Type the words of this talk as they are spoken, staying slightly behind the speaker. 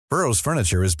Burrow's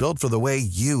furniture is built for the way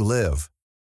you live.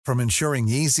 From ensuring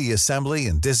easy assembly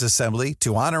and disassembly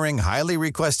to honoring highly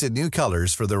requested new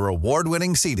colors for their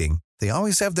award-winning seating, they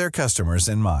always have their customers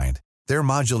in mind. Their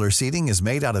modular seating is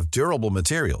made out of durable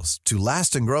materials to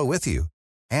last and grow with you.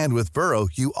 And with Burrow,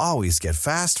 you always get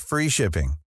fast, free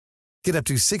shipping. Get up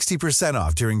to 60%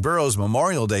 off during Burrow's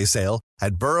Memorial Day sale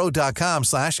at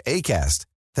burrow.com/ACAST.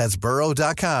 That's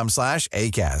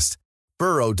burrow.com/ACAST.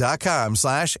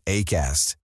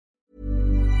 burrow.com/ACAST.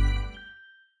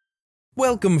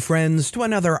 Welcome, friends, to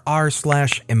another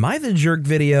r/Am I the Jerk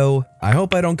video. I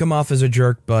hope I don't come off as a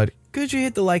jerk, but could you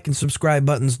hit the like and subscribe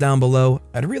buttons down below?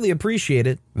 I'd really appreciate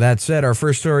it. That said, our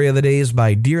first story of the day is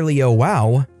by Dearly Oh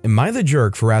Wow. Am I the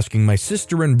jerk for asking my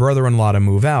sister and brother-in-law to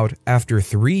move out after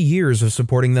 3 years of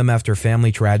supporting them after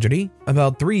family tragedy?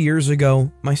 About 3 years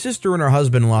ago, my sister and her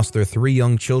husband lost their 3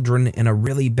 young children in a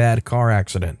really bad car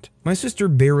accident. My sister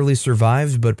barely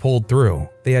survived but pulled through.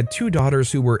 They had 2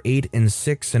 daughters who were 8 and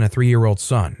 6 and a 3-year-old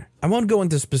son. I won't go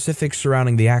into specifics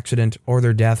surrounding the accident or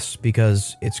their deaths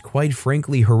because it's quite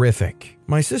frankly horrific.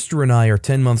 My sister and I are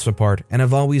 10 months apart and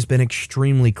have always been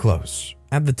extremely close.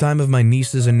 At the time of my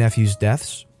nieces and nephews'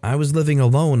 deaths, I was living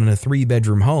alone in a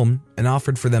 3-bedroom home and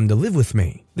offered for them to live with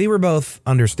me. They were both,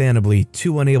 understandably,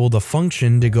 too unable to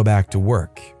function to go back to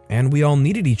work, and we all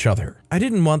needed each other. I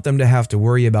didn't want them to have to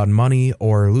worry about money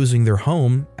or losing their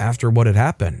home after what had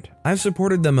happened. I've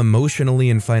supported them emotionally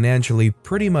and financially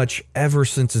pretty much ever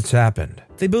since it's happened.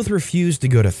 They both refused to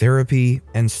go to therapy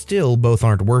and still both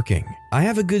aren't working. I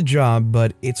have a good job,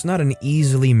 but it's not an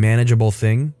easily manageable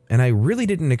thing, and I really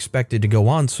didn't expect it to go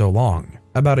on so long.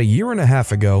 About a year and a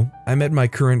half ago, I met my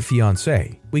current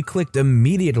fiancé. We clicked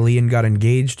immediately and got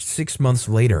engaged 6 months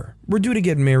later. We're due to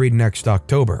get married next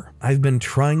October. I've been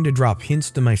trying to drop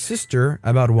hints to my sister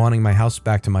about wanting my house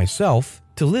back to myself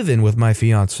to live in with my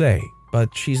fiancé,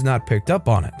 but she's not picked up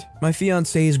on it. My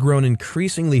fiancé has grown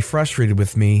increasingly frustrated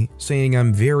with me, saying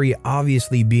I'm very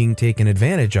obviously being taken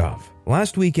advantage of.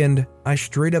 Last weekend, I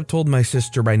straight up told my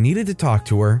sister I needed to talk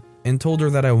to her and told her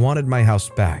that I wanted my house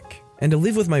back and to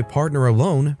live with my partner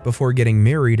alone before getting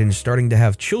married and starting to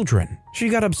have children. She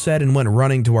got upset and went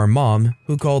running to our mom,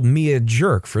 who called me a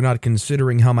jerk for not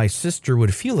considering how my sister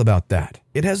would feel about that.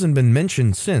 It hasn't been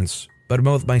mentioned since, but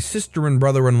both my sister and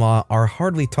brother-in-law are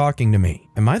hardly talking to me.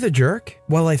 Am I the jerk?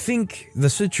 Well, I think the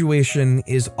situation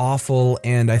is awful,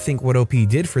 and I think what OP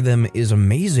did for them is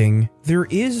amazing. There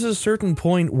is a certain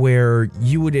point where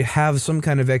you would have some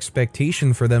kind of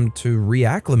expectation for them to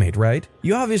reacclimate, right?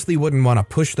 You obviously wouldn't want to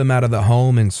push them out of the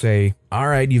home and say, all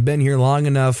right, you've been here long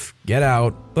enough, get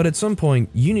out. But at some point,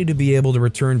 you need to be able to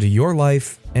return to your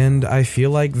life, and I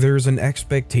feel like there's an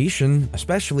expectation,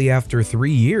 especially after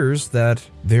 3 years, that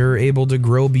they're able to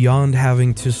grow beyond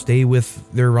having to stay with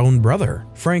their own brother.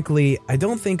 Frankly, I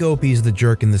don't think OP's the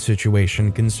jerk in the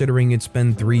situation, considering it's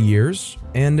been 3 years.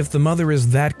 And if the mother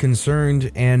is that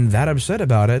concerned and that upset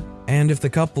about it, and if the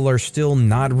couple are still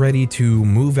not ready to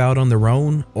move out on their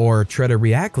own or try to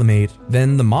reacclimate,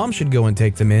 then the mom should go and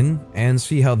take them in and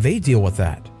see how they deal with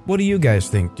that. What do you guys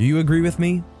think? Do you agree with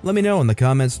me? Let me know in the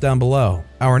comments down below.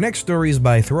 Our next story is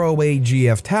by Throwaway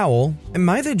GF Towel. Am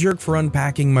I the jerk for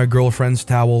unpacking my girlfriend's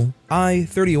towel? I,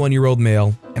 31-year-old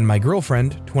male, and my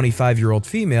girlfriend, 25-year-old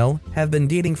female, have been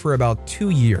dating for about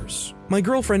 2 years. My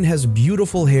girlfriend has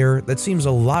beautiful hair that seems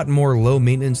a lot more low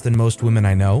maintenance than most women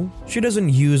I know. She doesn't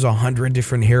use 100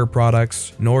 different hair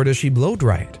products, nor does she blow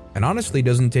dry it, and honestly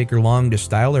doesn't take her long to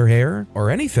style her hair or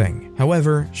anything.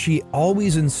 However, she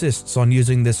always insists on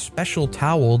using this special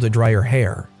towel to dry her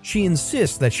hair. She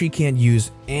insists that she can't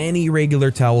use any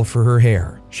regular towel for her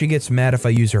hair. She gets mad if I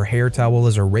use her hair towel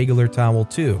as a regular towel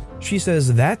too. She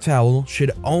says that towel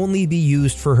should only be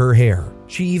used for her hair.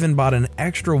 She even bought an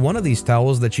extra one of these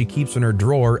towels that she keeps in her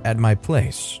drawer at my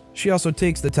place. She also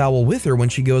takes the towel with her when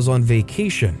she goes on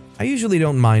vacation. I usually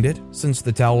don't mind it, since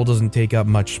the towel doesn't take up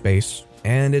much space,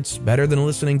 and it's better than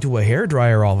listening to a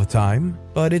hairdryer all the time.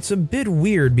 But it's a bit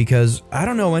weird because I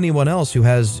don't know anyone else who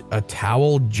has a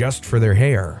towel just for their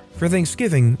hair. For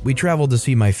Thanksgiving, we traveled to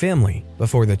see my family.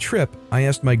 Before the trip, I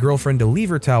asked my girlfriend to leave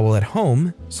her towel at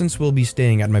home since we'll be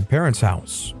staying at my parents'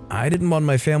 house. I didn't want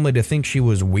my family to think she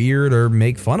was weird or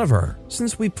make fun of her.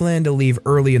 Since we planned to leave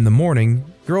early in the morning,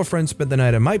 girlfriend spent the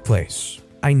night at my place.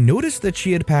 I noticed that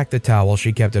she had packed the towel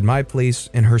she kept at my place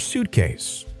in her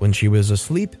suitcase. When she was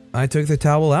asleep, I took the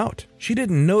towel out. She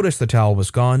didn't notice the towel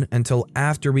was gone until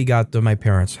after we got to my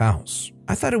parents' house.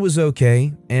 I thought it was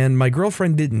okay, and my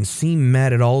girlfriend didn't seem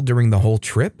mad at all during the whole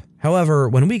trip. However,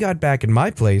 when we got back in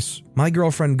my place, my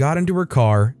girlfriend got into her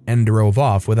car and drove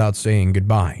off without saying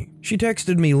goodbye. She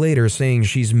texted me later saying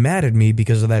she's mad at me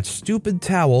because of that stupid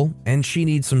towel and she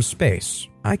needs some space.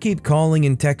 I keep calling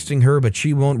and texting her, but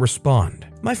she won't respond.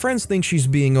 My friends think she's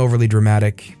being overly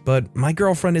dramatic, but my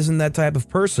girlfriend isn't that type of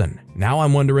person. Now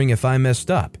I'm wondering if I messed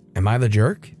up. Am I the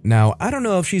jerk? Now, I don't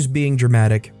know if she's being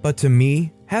dramatic, but to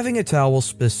me, having a towel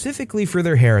specifically for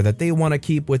their hair that they want to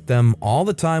keep with them all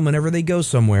the time whenever they go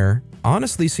somewhere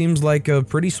honestly seems like a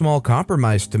pretty small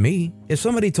compromise to me. If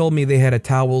somebody told me they had a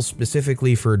towel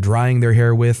specifically for drying their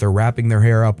hair with or wrapping their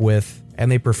hair up with,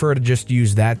 and they prefer to just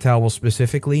use that towel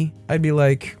specifically, I'd be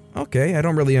like, okay, I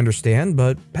don't really understand,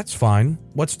 but that's fine.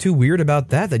 What's too weird about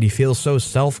that you feel so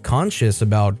self-conscious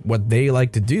about what they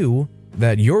like to do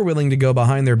that you're willing to go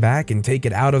behind their back and take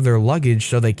it out of their luggage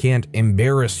so they can't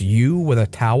embarrass you with a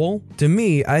towel? To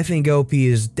me, I think OP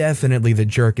is definitely the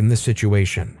jerk in this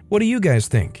situation. What do you guys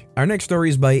think? Our next story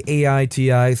is by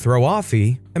AmITheA Throw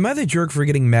Offy. Am I the jerk for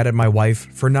getting mad at my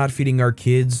wife for not feeding our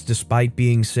kids despite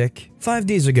being sick? 5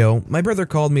 days ago, my brother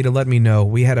called me to let me know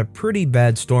we had a pretty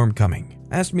bad storm coming.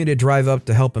 Asked me to drive up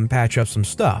to help him patch up some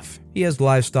stuff. He has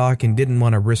livestock and didn't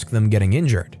want to risk them getting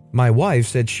injured. My wife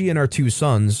said she and our 2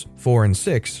 sons, 4 and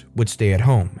 6, would stay at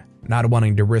home, not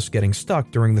wanting to risk getting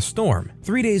stuck during the storm.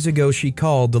 3 days ago, she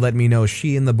called to let me know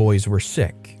she and the boys were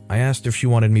sick. I asked if she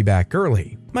wanted me back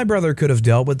early. My brother could have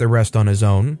dealt with the rest on his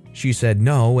own. She said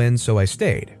no, and so I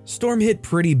stayed. Storm hit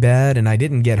pretty bad and I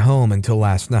didn't get home until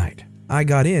last night. I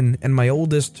got in and my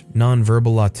oldest,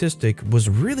 nonverbal autistic, was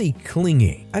really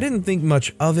clingy. I didn't think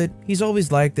much of it. He's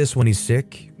always like this when he's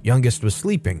sick. Youngest was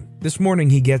sleeping. This morning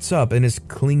he gets up and is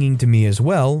clinging to me as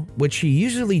well, which he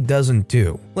usually doesn't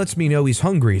do. Lets me know he's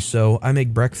hungry, so I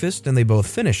make breakfast and they both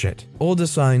finish it.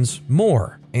 Oldest signs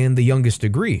more, and the youngest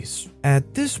agrees.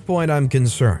 At this point I'm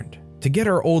concerned. To get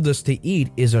our oldest to eat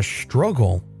is a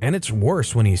struggle, and it's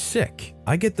worse when he's sick.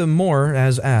 I get them more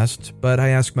as asked, but I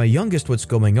ask my youngest what's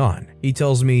going on. He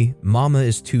tells me mama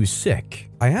is too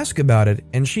sick. I ask about it,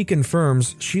 and she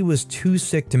confirms she was too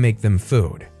sick to make them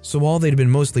food. So all they'd been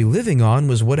mostly living on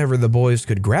was whatever the boys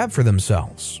could grab for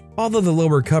themselves. All of the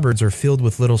lower cupboards are filled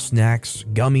with little snacks,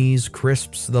 gummies,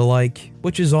 crisps, the like,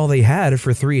 which is all they had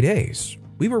for 3 days.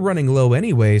 We were running low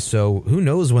anyway, so who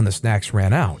knows when the snacks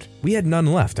ran out. We had none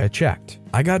left, I checked.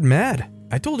 I got mad.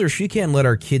 I told her she can't let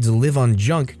our kids live on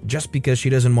junk just because she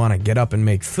doesn't want to get up and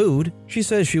make food. She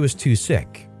says she was too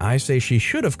sick. I say she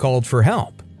should have called for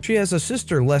help. She has a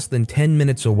sister less than 10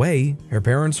 minutes away. Her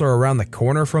parents are around the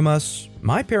corner from us.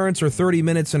 My parents are 30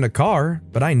 minutes in a car,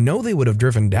 but I know they would have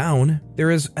driven down.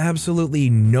 There is absolutely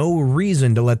no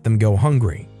reason to let them go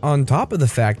hungry. On top of the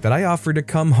fact that I offered to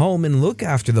come home and look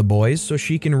after the boys so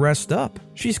she can rest up.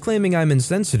 She's claiming I'm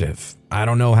insensitive. I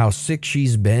don't know how sick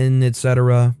she's been,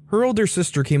 etc. Her older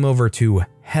sister came over to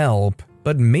help,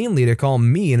 but mainly to call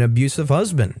me an abusive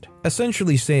husband,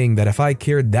 essentially saying that if I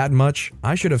cared that much,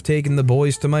 I should have taken the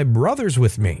boys to my brothers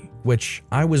with me, which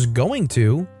I was going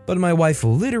to, but my wife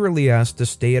literally asked to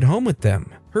stay at home with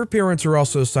them. Her parents are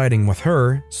also siding with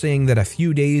her, saying that a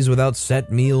few days without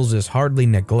set meals is hardly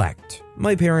neglect.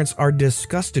 My parents are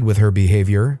disgusted with her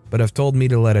behavior, but have told me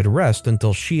to let it rest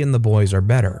until she and the boys are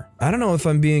better. I don't know if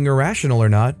I'm being irrational or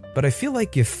not, but I feel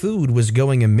like if food was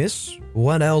going amiss,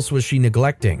 what else was she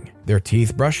neglecting? Their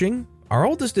teeth brushing? Our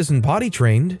oldest isn't potty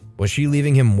trained. Was she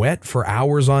leaving him wet for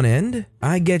hours on end?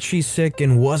 I get she's sick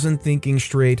and wasn't thinking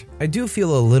straight. I do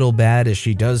feel a little bad as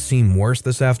she does seem worse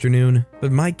this afternoon,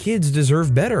 but my kids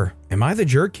deserve better. Am I the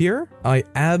jerk here? I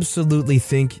absolutely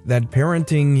think that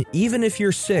parenting, even if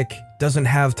you're sick, doesn't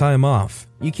have time off.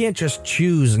 You can't just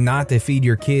choose not to feed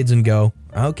your kids and go,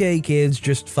 okay kids,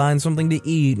 just find something to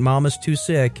eat, mama's too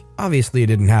sick. Obviously it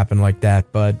didn't happen like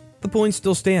that, but the point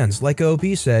still stands. Like OP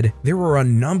said, there were a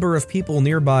number of people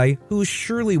nearby who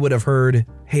surely would have heard,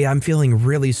 hey, I'm feeling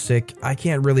really sick. I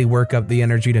can't really work up the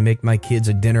energy to make my kids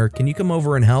a dinner. Can you come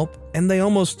over and help? And they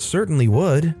almost certainly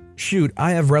would. Shoot,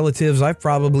 I have relatives I've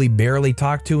probably barely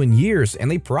talked to in years, and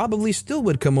they probably still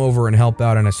would come over and help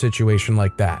out in a situation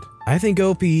like that. I think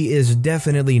OP is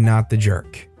definitely not the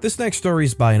jerk. This next story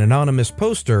is by an anonymous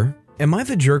poster. Am I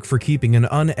the jerk for keeping an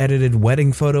unedited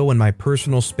wedding photo in my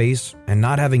personal space and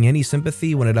not having any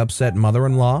sympathy when it upset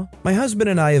mother-in-law? My husband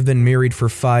and I have been married for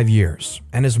 5 years,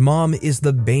 and his mom is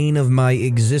the bane of my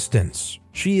existence.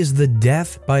 She is the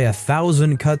death by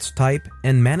 1,000 cuts type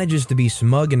and manages to be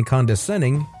smug and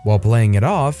condescending while playing it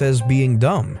off as being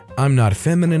dumb. I'm not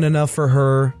feminine enough for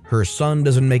her. her son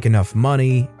doesn't make enough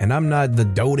money, and I'm not the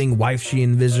doting wife she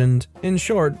envisioned. In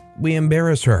short, we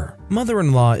embarrass her.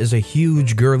 Mother-in-law is a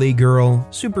huge girly girl,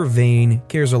 super vain,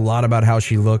 cares a lot about how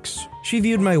she looks. She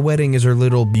viewed my wedding as her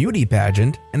little beauty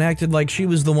pageant and acted like she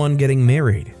was the one getting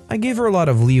married. I gave her a lot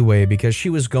of leeway because she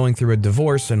was going through a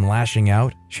divorce and lashing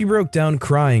out. She broke down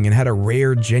crying and had a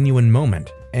rare, genuine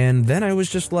moment. And then I was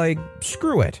just like,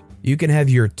 screw it. You can have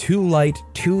your too light,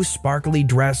 too sparkly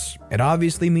dress. It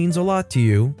obviously means a lot to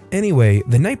you. Anyway,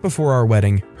 the night before our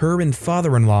wedding, her and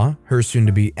father-in-law, her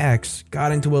soon-to-be ex,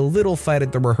 got into a little fight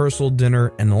at the rehearsal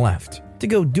dinner and left to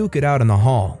go duke it out in the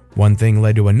hall. One thing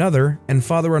led to another, and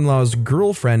father-in-law's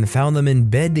girlfriend found them in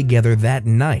bed together that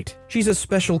night. She's a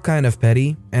special kind of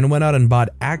petty, and went out and bought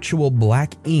actual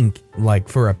black ink, like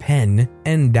for a pen,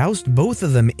 and doused both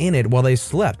of them in it while they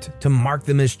slept to mark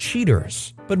them as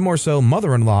cheaters. But more so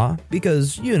mother-in-law,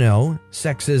 because, you know,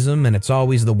 sexism and it's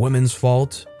always the woman's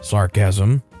fault.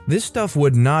 Sarcasm. This stuff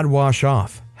would not wash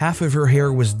off. Half of her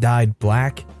hair was dyed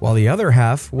black, while the other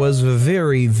half was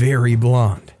very, very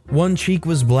blonde. One cheek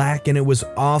was black and it was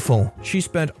awful. She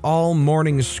spent all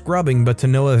morning scrubbing but to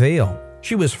no avail.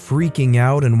 She was freaking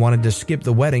out and wanted to skip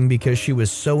the wedding because she was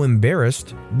so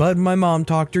embarrassed, but my mom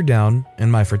talked her down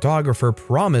and my photographer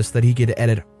promised that he could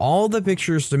edit all the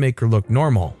pictures to make her look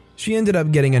normal. She ended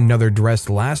up getting another dress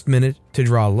last minute to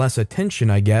draw less attention,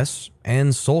 I guess,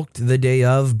 and sulked the day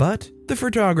of, but the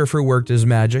photographer worked his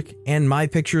magic and my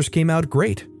pictures came out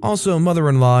great. Also,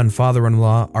 mother-in-law and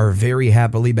father-in-law are very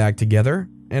happily back together,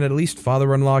 and at least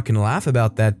father-in-law can laugh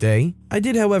about that day. I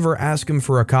did, however, ask him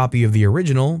for a copy of the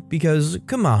original because,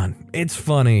 come on, it's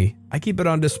funny. I keep it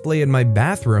on display in my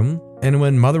bathroom, and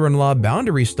when mother-in-law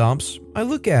boundary stomps, I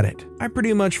look at it. I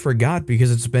pretty much forgot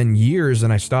because it's been years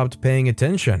and I stopped paying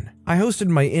attention. I hosted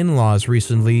my in-laws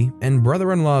recently, and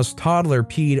brother-in-law's toddler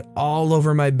peed all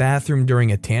over my bathroom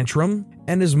during a tantrum,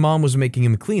 and his mom was making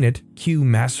him clean it, cue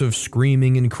massive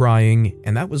screaming and crying,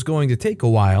 and that was going to take a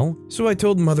while, so I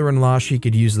told mother-in-law she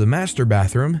could use the master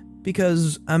bathroom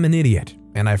because I'm an idiot,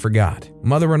 and I forgot.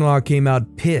 Mother-in-law came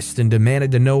out pissed and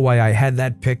demanded to know why I had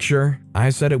that picture.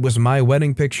 I said it was my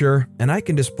wedding picture, and I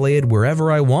can display it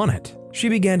wherever I want it. She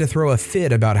began to throw a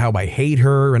fit about how I hate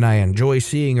her and I enjoy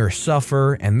seeing her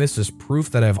suffer, and this is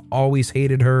proof that I've always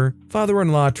hated her.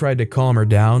 Father-in-law tried to calm her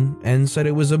down and said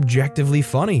it was objectively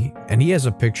funny, and he has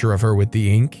a picture of her with the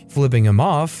ink, flipping him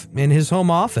off in his home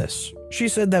office. She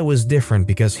said that was different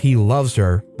because he loves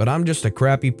her, but I'm just a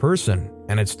crappy person,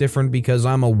 and it's different because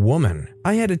I'm a woman.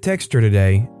 I had to text her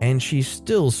today, and she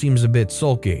still seems a bit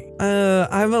sulky.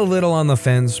 I'm a little on the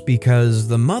fence because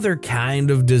the mother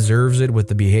kind of deserves it with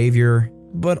the behavior,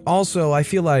 but also I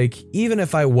feel like even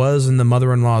if I was in the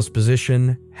mother-in-law's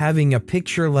position, having a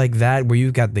picture like that where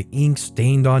you've got the ink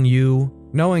stained on you,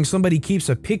 knowing somebody keeps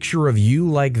a picture of you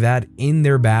like that in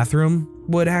their bathroom,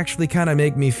 would actually kind of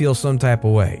make me feel some type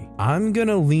of way. I'm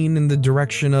gonna lean in the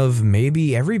direction of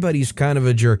maybe everybody's kind of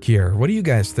a jerk here. What do you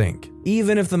guys think?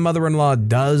 Even if the mother-in-law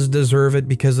does deserve it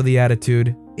because of the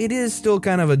attitude, it is still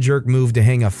kind of a jerk move to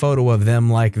hang a photo of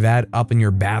them like that up in your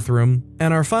bathroom.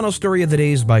 And our final story of the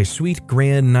day is by Sweet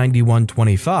Grand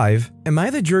 9125. Am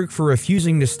I the jerk for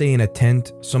refusing to stay in a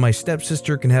tent so my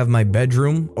stepsister can have my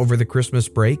bedroom over the Christmas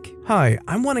break? Hi,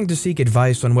 I'm wanting to seek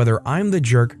advice on whether I'm the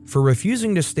jerk for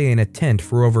refusing to stay in a tent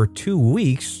for over 2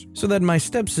 weeks so that my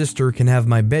stepsister can have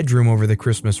my bedroom over the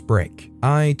Christmas break.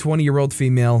 I, 20-year-old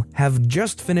female, have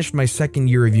just finished my second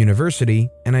year of university,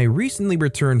 and I recently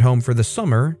returned home for the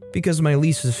summer because my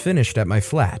lease is finished at my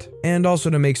flat, and also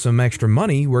to make some extra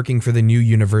money working for the new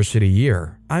university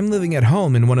year. I'm living at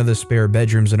home in one of the spare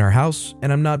bedrooms in our house,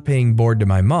 and I'm not paying board to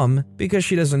my mom because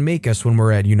she doesn't make us when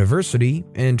we're at university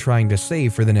and trying to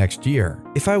save for the next year.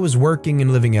 If I was working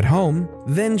and living at home,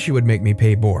 then she would make me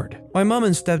pay board. My mom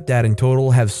and stepdad in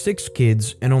total have 6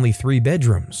 kids and only 3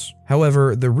 bedrooms.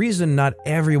 However, the reason not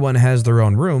everyone has their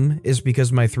own room is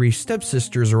because my 3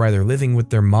 stepsisters are either living with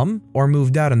their mom or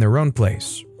moved out in their own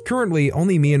place. Currently,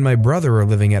 only me and my brother are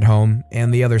living at home,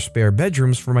 and the other spare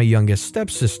bedrooms for my youngest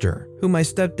stepsister, who my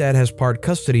stepdad has part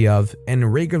custody of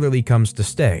and regularly comes to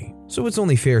stay. So it's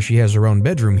only fair she has her own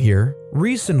bedroom here.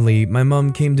 Recently, my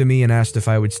mom came to me and asked if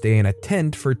I would stay in a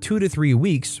tent for 2 to 3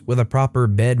 weeks with a proper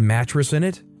bed mattress in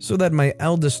it, so that my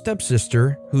eldest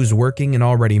stepsister, who's working and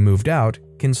already moved out,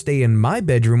 can stay in my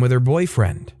bedroom with her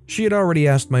boyfriend. She had already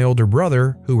asked my older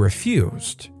brother, who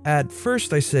refused. At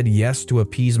first I said yes to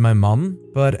appease my mom,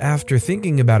 but after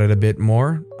thinking about it a bit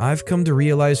more, I've come to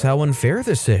realize how unfair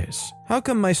this is. How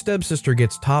come my stepsister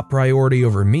gets top priority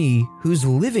over me, who's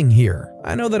living here?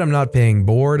 I know that I'm not paying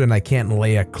board and I can't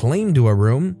lay a claim to a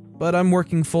room, but I'm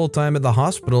working full-time at the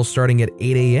hospital starting at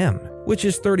 8 a.m., which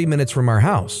is 30 minutes from our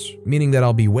house, meaning that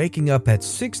I'll be waking up at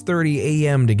 6:30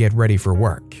 a.m. to get ready for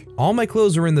work. All my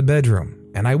clothes are in the bedroom,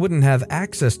 and I wouldn't have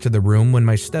access to the room when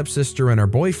my stepsister and her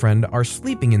boyfriend are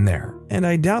sleeping in there, and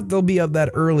I doubt they'll be up that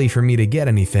early for me to get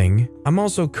anything. I'm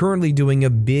also currently doing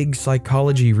a big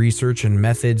psychology research and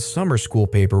methods summer school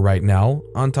paper right now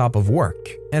on top of work,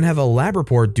 and have a lab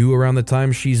report due around the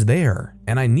time she's there,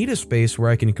 and I need a space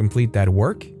where I can complete that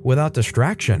work without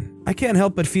distraction. I can't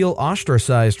help but feel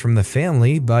ostracized from the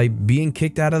family by being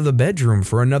kicked out of the bedroom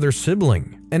for another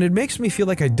sibling, and it makes me feel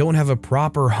like I don't have a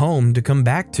proper home to come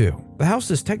back to. The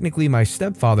house is technically my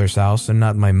stepfather's house and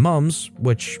not my mom's,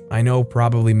 which I know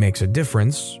probably makes a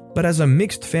difference. But as a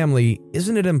mixed family,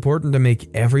 isn't it important to make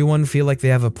everyone feel like they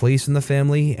have a place in the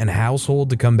family and household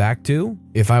to come back to?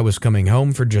 If I was coming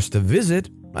home for just a visit,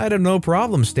 I'd have no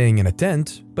problem staying in a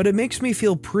tent, but it makes me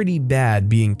feel pretty bad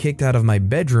being kicked out of my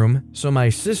bedroom so my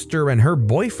sister and her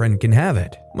boyfriend can have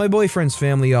it. My boyfriend's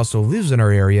family also lives in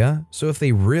our area, so if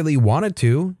they really wanted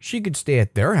to, she could stay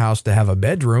at their house to have a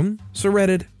bedroom. So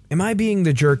Reddit, am I being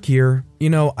the jerk here? You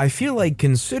know, I feel like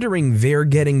considering they're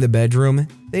getting the bedroom,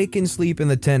 they can sleep in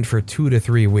the tent for 2 to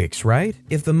 3 weeks, right?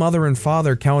 If the mother and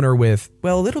father counter with,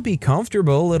 well, it'll be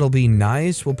comfortable, it'll be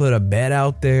nice, we'll put a bed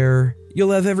out there,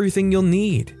 you'll have everything you'll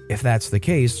need. If that's the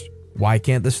case, why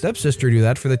can't the stepsister do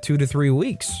that for the 2 to 3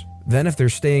 weeks? Then if they're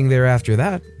staying there after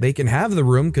that, they can have the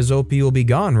room because OP will be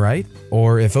gone, right?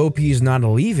 Or if OP's not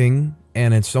leaving,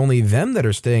 and it's only them that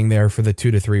are staying there for the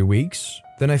 2 to 3 weeks,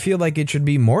 then I feel like it should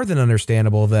be more than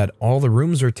understandable that all the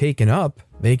rooms are taken up.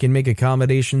 They can make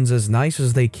accommodations as nice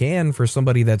as they can for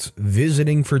somebody that's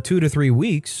visiting for 2 to 3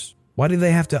 weeks. Why do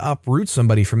they have to uproot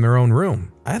somebody from their own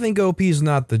room? I think OP's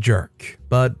not the jerk.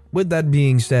 But with that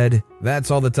being said,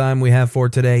 that's all the time we have for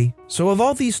today. So of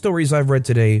all these stories I've read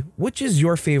today, which is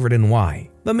your favorite and why?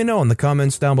 Let me know in the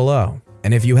comments down below.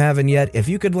 And if you haven't yet, if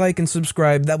you could like and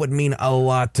subscribe, that would mean a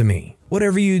lot to me.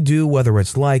 Whatever you do, whether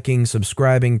it's liking,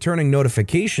 subscribing, turning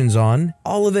notifications on,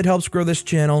 all of it helps grow this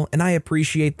channel, and I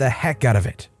appreciate the heck out of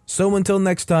it. So until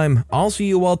next time, I'll see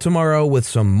you all tomorrow with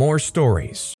some more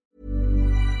stories.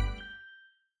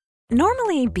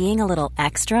 Normally, being a little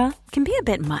extra can be a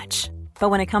bit much, but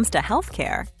when it comes to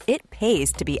healthcare, it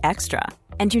pays to be extra.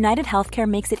 And United Healthcare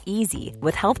makes it easy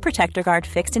with Health Protector Guard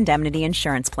fixed indemnity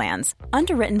insurance plans.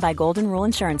 Underwritten by Golden Rule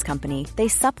Insurance Company, they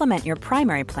supplement your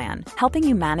primary plan, helping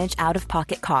you manage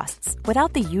out-of-pocket costs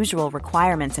without the usual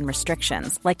requirements and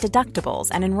restrictions like deductibles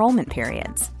and enrollment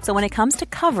periods. So when it comes to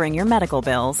covering your medical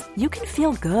bills, you can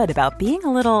feel good about being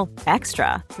a little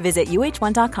extra. Visit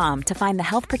uh1.com to find the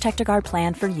Health Protector Guard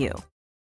plan for you.